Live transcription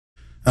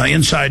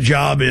inside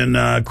job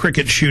in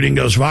cricket shooting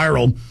goes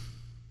viral.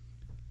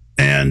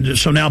 And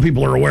so now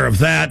people are aware of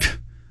that.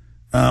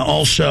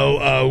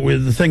 Also,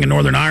 with the thing in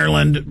Northern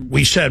Ireland,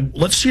 we said,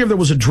 let's see if there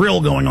was a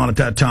drill going on at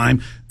that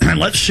time, and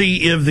let's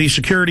see if the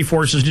security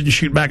forces didn't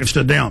shoot back and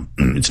stood down.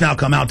 It's now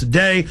come out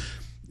today.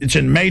 It's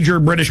in major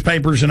British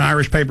papers and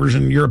Irish papers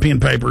and European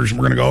papers, and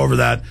we're going to go over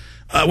that.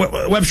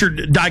 Webster,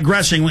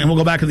 digressing, and we'll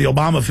go back to the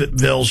Obama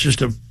bills,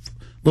 just a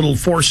little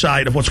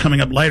foresight of what's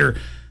coming up later.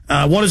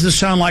 What does this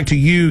sound like to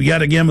you,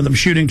 yet again, with them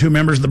shooting 2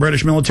 members of the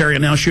British military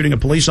and now shooting a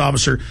police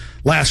officer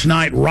last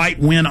night, right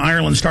when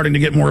Ireland's starting to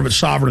get more of its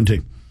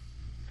sovereignty?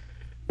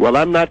 Well,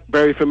 I'm not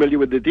very familiar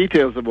with the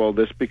details of all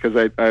this because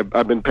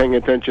I've been paying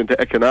attention to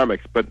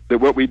economics. But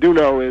what we do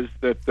know is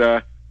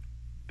that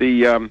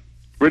the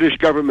British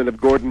government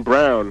of Gordon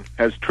Brown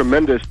has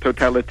tremendous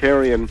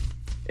totalitarian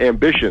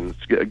ambitions.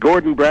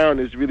 Gordon Brown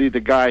is really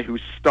the guy who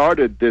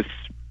started this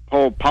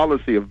whole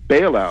policy of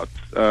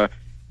bailouts,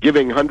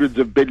 giving hundreds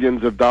of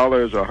billions of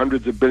dollars or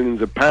hundreds of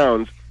billions of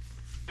pounds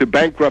to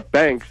bankrupt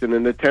banks in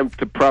an attempt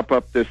to prop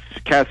up this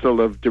castle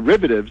of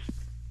derivatives.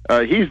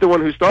 He's the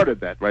one who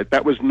started that, right?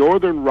 That was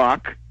Northern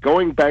Rock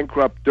going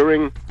bankrupt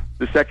during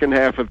the second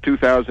half of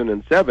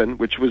 2007,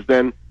 which was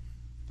then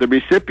the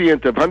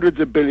recipient of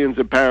hundreds of billions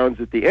of pounds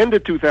at the end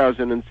of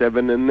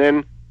 2007, and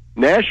then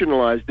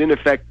nationalized, in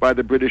effect, by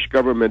the British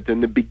government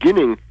in the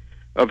beginning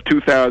of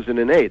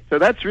 2008. So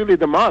that's really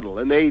the model,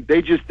 and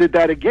they just did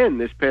that again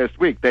this past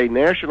week. They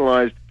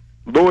nationalized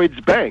Lloyds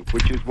Bank,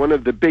 which is one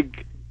of the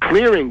big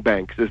clearing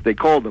banks, as they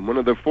call them, one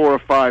of the 4 or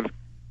 5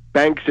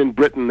 banks in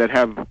Britain that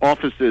have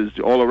offices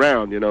all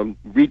around,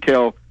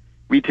 retail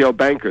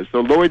bankers.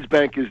 So Lloyds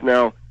Bank is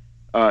now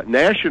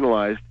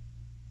nationalized,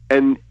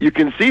 and you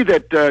can see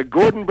that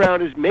Gordon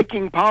Brown is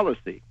making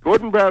policy.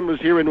 Gordon Brown was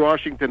here in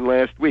Washington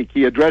last week.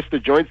 He addressed a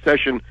joint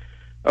session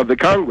of the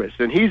Congress,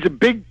 and he's a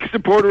big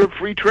supporter of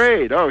free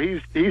trade. Oh,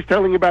 he's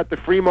telling about the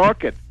free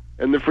market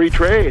and the free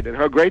trade and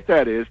how great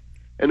that is.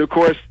 And of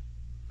course,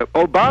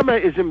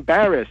 Obama is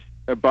embarrassed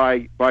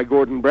by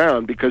Gordon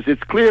Brown because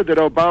it's clear that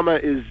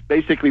Obama is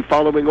basically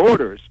following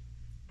orders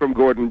from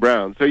Gordon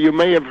Brown. So you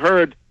may have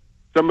heard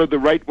some of the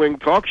right-wing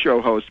talk show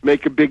hosts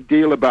make a big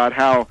deal about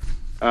how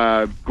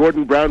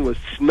Gordon Brown was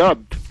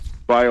snubbed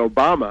by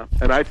Obama,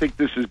 and I think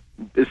this is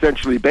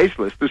essentially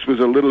baseless. This was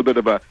a little bit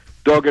of a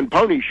dog and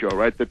pony show,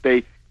 right? That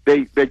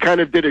they kind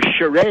of did a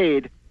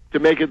charade to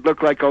make it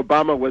look like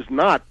Obama was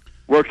not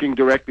working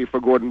directly for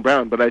Gordon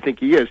Brown, but I think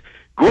he is.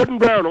 Gordon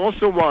Brown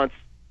also wants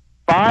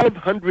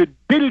 $500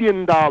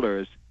 billion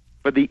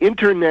for the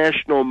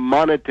International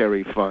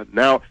Monetary Fund.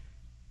 Now,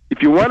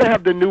 if you want to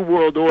have the New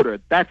World Order,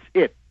 that's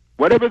it.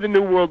 Whatever the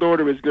New World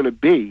Order is going to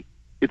be,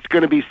 it's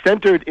going to be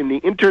centered in the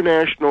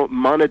International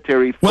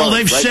Monetary Fund. Well,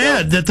 they've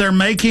said that they're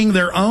making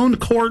their own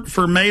court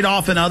for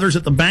Madoff and others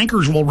that the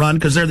bankers will run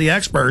because they're the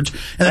experts,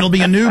 and it'll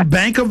be a new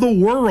Bank of the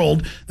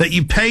World that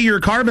you pay your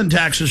carbon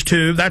taxes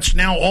to. That's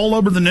now all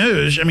over the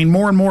news. I mean,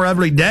 more and more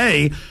every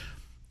day.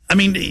 I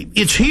mean,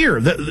 it's here.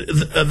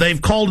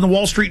 They've called in the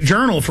Wall Street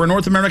Journal for a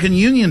North American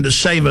Union to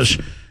save us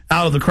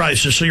out of the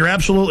crisis. So you're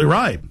absolutely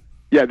right.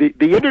 Yeah,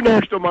 the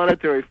International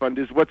Monetary Fund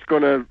is what's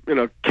going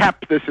to,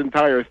 cap this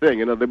entire thing.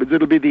 In other words,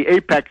 it'll be the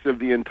apex of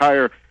the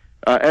entire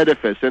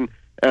edifice. And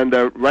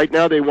right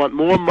now they want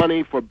more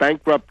money for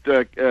bankrupt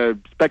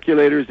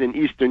speculators in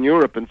Eastern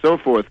Europe and so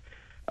forth.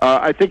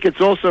 I think it's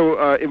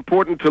also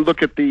important to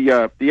look at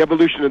the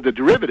evolution of the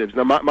derivatives.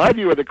 Now, my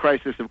view of the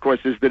crisis, of course,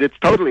 is that it's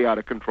totally out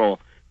of control,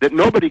 that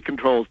nobody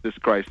controls this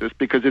crisis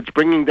because it's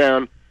bringing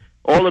down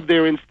all of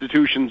their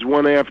institutions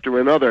one after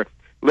another.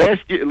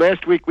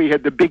 Last week we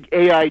had the big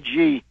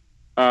AIG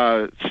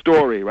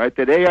story, right?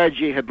 That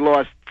AIG had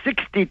lost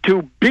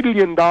 $62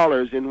 billion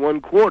in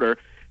one quarter.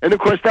 And, of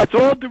course, that's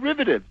all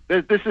derivatives.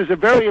 This is a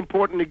very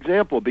important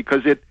example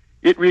because it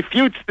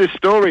refutes this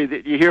story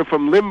that you hear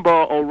from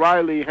Limbaugh,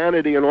 O'Reilly,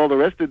 Hannity, and all the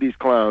rest of these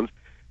clowns,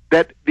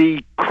 that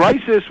the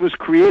crisis was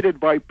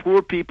created by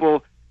poor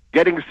people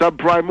getting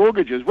subprime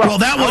mortgages. Well,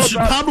 that was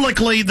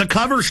publicly the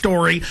cover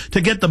story to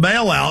get the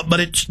bailout,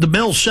 but the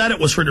bill said it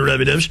was for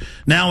derivatives,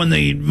 now in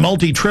the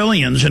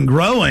multi-trillions and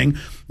growing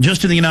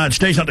just in the United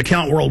States, not to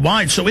count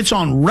worldwide. So it's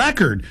on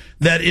record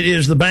that it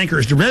is the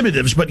bankers'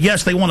 derivatives. But,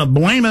 yes, they want to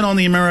blame it on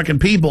the American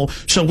people,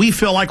 so we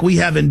feel like we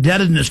have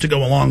indebtedness to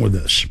go along with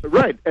this.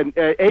 Right. And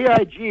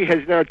AIG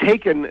has now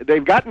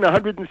they've gotten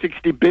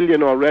 $160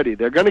 billion already.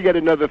 They're going to get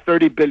another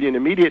 $30 billion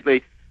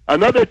immediately,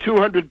 another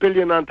 $200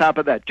 billion on top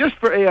of that, just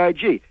for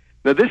AIG.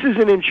 Now, this is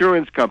an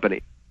insurance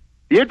company.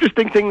 The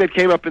interesting thing that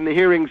came up in the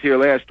hearings here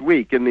last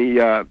week in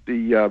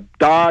the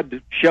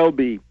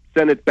Dodd-Shelby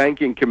Senate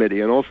Banking Committee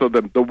and also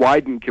the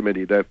Wyden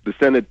Committee, the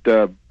Senate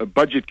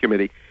Budget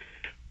Committee,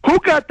 who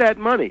got that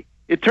money?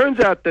 It turns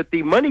out that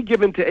the money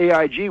given to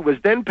AIG was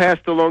then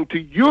passed along to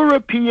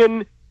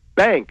European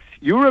banks,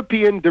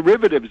 European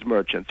derivatives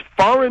merchants.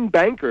 Foreign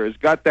bankers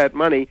got that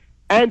money,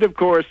 and, of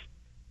course,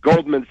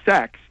 Goldman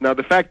Sachs. Now,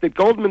 the fact that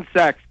Goldman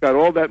Sachs got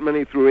all that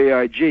money through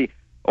AIG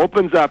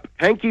opens up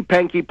Henry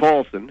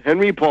Paulson,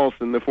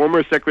 the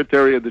former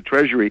Secretary of the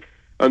Treasury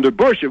under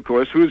Bush, of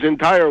course, whose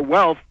entire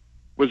wealth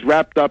was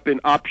wrapped up in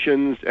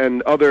options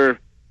and other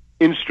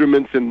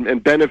instruments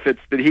and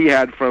benefits that he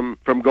had from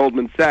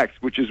Goldman Sachs,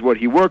 which is what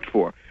he worked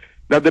for.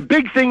 Now, the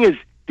big thing is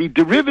the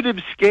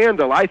derivatives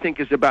scandal, I think,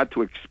 is about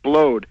to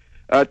explode.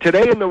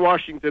 Today in the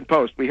Washington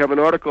Post, we have an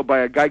article by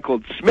a guy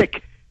called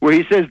Smick, where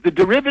he says the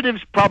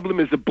derivatives problem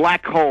is a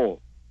black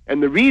hole.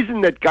 And the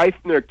reason that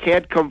Geithner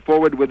can't come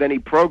forward with any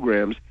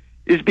programs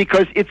is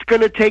because it's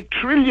going to take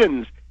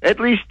trillions, at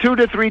least 2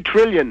 to 3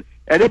 trillion.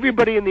 And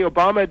everybody in the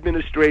Obama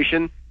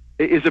administration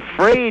is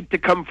afraid to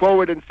come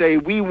forward and say,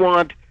 we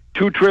want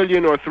 2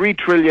 trillion or 3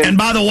 trillion. And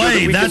by the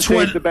way,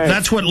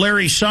 that's what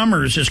Larry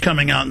Summers is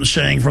coming out and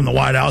saying from the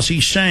White House.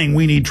 He's saying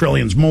we need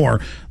trillions more.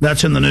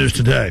 That's in the news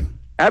today.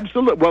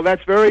 Absolutely. Well,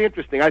 that's very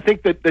interesting. I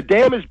think that the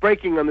dam is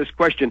breaking on this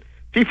question.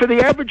 See, for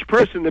the average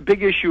person, the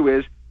big issue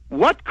is,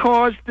 what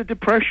caused the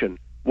depression?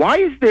 Why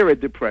is there a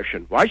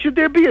depression? Why should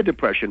there be a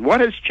depression? What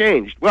has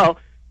changed? Well,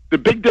 the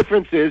big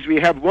difference is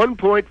we have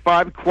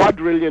 1.5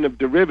 quadrillion of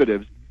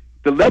derivatives.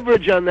 The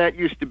leverage on that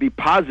used to be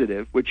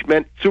positive, which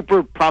meant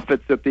super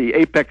profits at the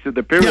apex of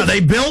the pyramid. Yeah,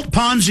 they built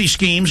Ponzi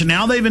schemes, and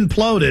now they've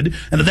imploded,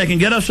 and if they can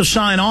get us to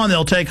sign on,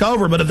 they'll take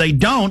over. But if they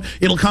don't,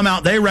 it'll come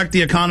out, they wreck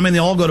the economy, and they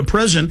all go to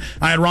prison.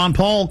 I had Ron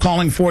Paul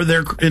calling for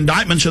their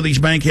indictments of these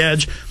bank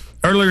heads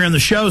earlier in the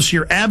show, so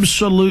you're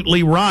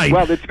absolutely right.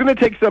 Well, it's going to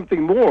take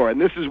something more,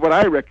 and this is what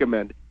I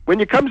recommend.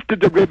 When it comes to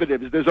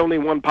derivatives, there's only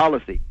one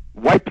policy.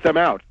 Wipe them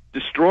out.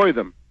 Destroy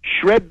them.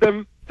 Shred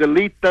them.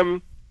 Delete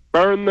them.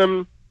 Burn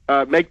them.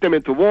 Make them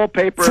into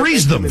wallpaper.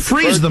 Freeze them.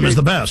 Freeze them is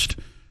the best.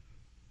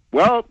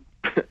 Well,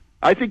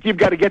 I think you've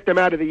got to get them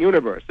out of the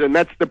universe, and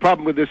that's the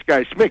problem with this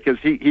guy Smick, is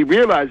he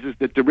realizes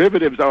that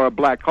derivatives are a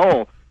black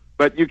hole.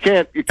 But you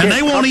can't. And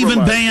they won't even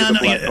ban.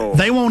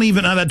 They won't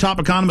even. I've had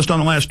top economist on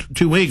the last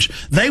 2 weeks.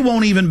 They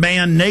won't even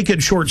ban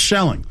naked short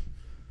selling.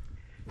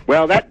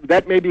 Well,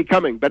 that may be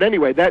coming, but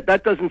anyway,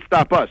 that doesn't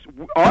stop us.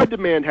 Our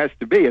demand has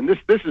to be, and this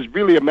is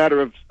really a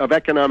matter of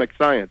economic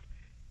science.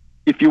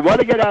 If you want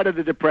to get out of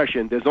the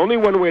depression, there's only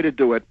one way to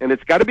do it, and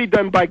it's got to be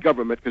done by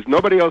government because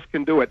nobody else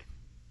can do it.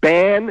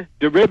 Ban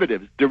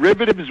derivatives.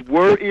 Derivatives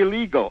were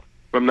illegal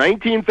from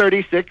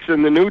 1936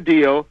 and the New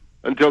Deal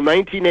until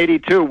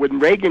 1982, when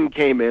Reagan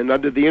came in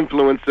under the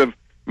influence of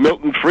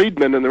Milton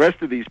Friedman and the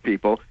rest of these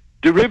people.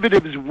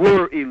 Derivatives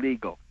were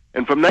illegal.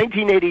 And from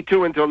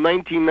 1982 until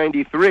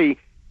 1993,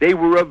 they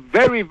were a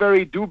very,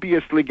 very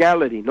dubious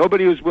legality.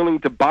 Nobody was willing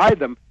to buy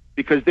them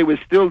because there was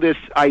still this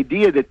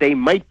idea that they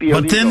might be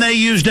illegal. But then they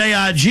used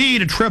AIG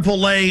to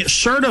AAA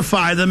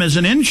certify them as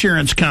an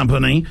insurance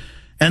company,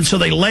 and so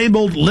they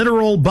labeled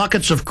literal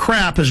buckets of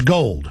crap as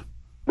gold.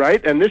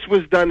 Right, and this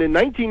was done in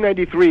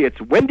 1993.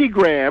 It's Wendy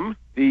Graham,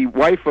 the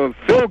wife of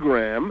Phil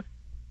Graham.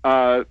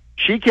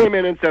 She came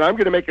in and said, I'm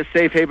going to make a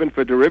safe haven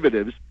for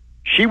derivatives.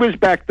 She was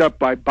backed up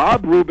by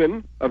Bob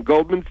Rubin of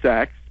Goldman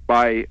Sachs,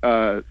 by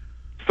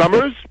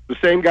Summers, the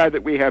same guy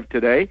that we have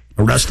today.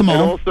 Arrest them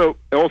all. And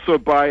also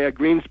by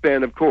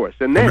Greenspan, of course.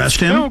 And then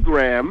Phil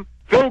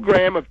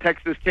Graham of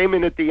Texas came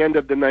in at the end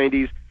of the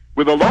 90s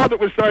with a law that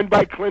was signed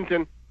by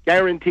Clinton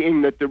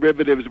guaranteeing that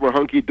derivatives were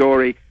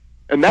hunky-dory.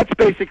 And that's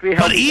basically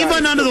how... But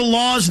even under the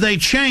laws they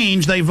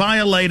changed, they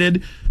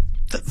violated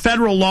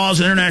federal laws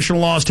and international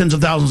laws tens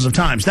of thousands of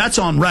times. That's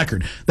on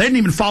record. They didn't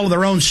even follow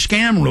their own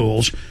scam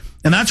rules,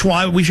 and that's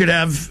why we should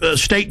have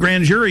state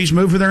grand juries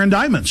move for their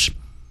indictments.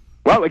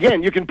 Well,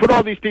 again, you can put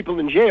all these people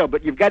in jail,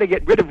 but you've got to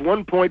get rid of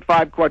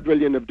 1.5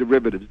 quadrillion of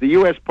derivatives. The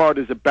U.S. part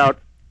is about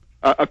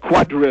a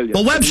quadrillion.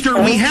 Well, Webster,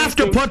 we have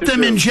to put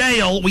them in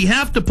jail. We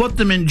have to put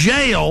them in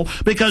jail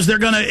because they're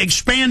going to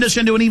expand us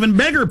into an even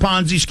bigger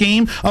Ponzi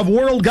scheme of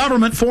world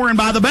government for and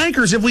by the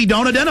bankers if we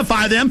don't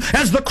identify them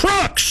as the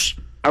crooks.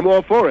 I'm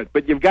all for it,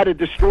 but you've got to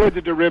destroy the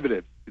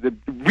derivatives. The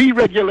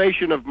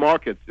re-regulation of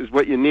markets is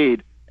what you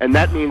need, and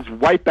that means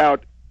wipe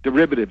out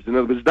derivatives. In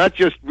other words, not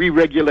just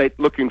re-regulate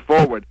looking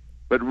forward,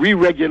 but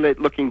re-regulate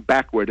looking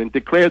backward and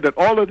declare that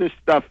all of this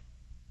stuff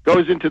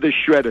goes into the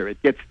shredder.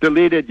 It gets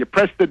deleted. You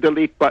press the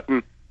delete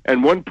button,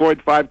 and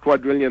 1.5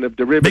 quadrillion of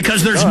derivatives.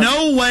 Because there's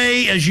no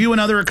way, as you and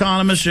other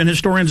economists and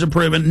historians have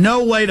proven,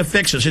 no way to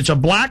fix this. It's a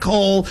black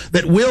hole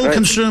that will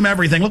consume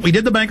everything. Look, we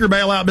did the banker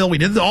bailout bill. We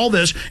did all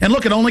this. And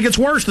look, it only gets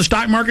worse. The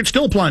stock market's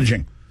still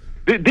plunging.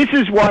 This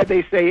is why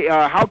they say,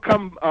 how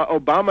come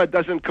Obama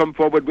doesn't come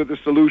forward with a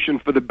solution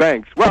for the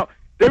banks? Well,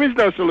 there is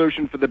no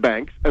solution for the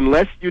banks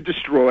unless you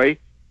destroy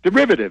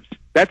derivatives.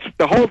 That's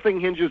the whole thing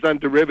hinges on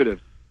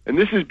derivatives. And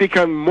this has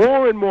become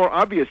more and more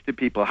obvious to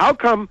people. How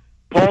come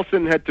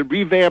Paulson had to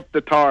revamp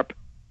the TARP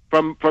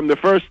from the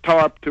first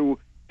TARP to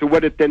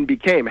what it then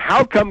became?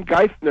 How come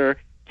Geithner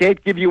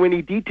can't give you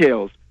any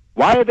details?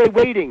 Why are they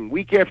waiting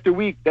week after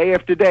week, day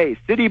after day?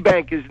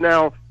 Citibank is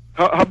now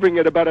hovering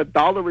at about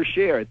 $1 a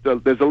share.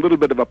 There's a little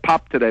bit of a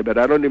pop today, but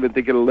I don't even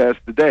think it'll last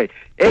the day.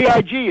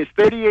 AIG is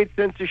 38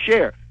 cents a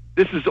share.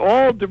 This is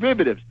all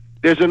derivatives.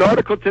 There's an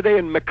article today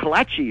in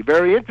McClatchy,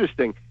 very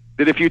interesting,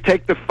 that if you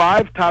take the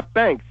 5 top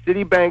banks,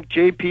 Citibank,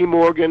 JP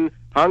Morgan,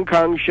 Hong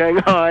Kong,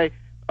 Shanghai,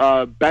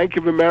 Bank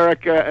of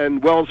America,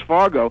 and Wells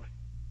Fargo,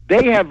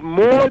 they have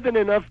more than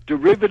enough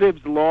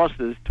derivatives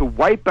losses to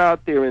wipe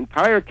out their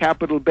entire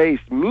capital base,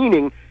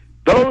 meaning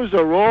Those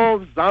are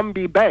all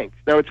zombie banks.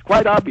 Now, it's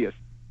quite obvious.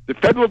 The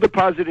Federal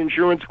Deposit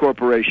Insurance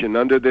Corporation,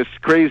 under this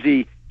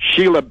crazy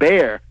Sheila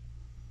Bair,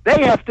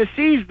 they have to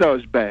seize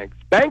those banks.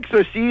 Banks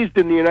are seized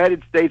in the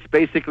United States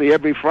basically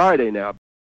every Friday now.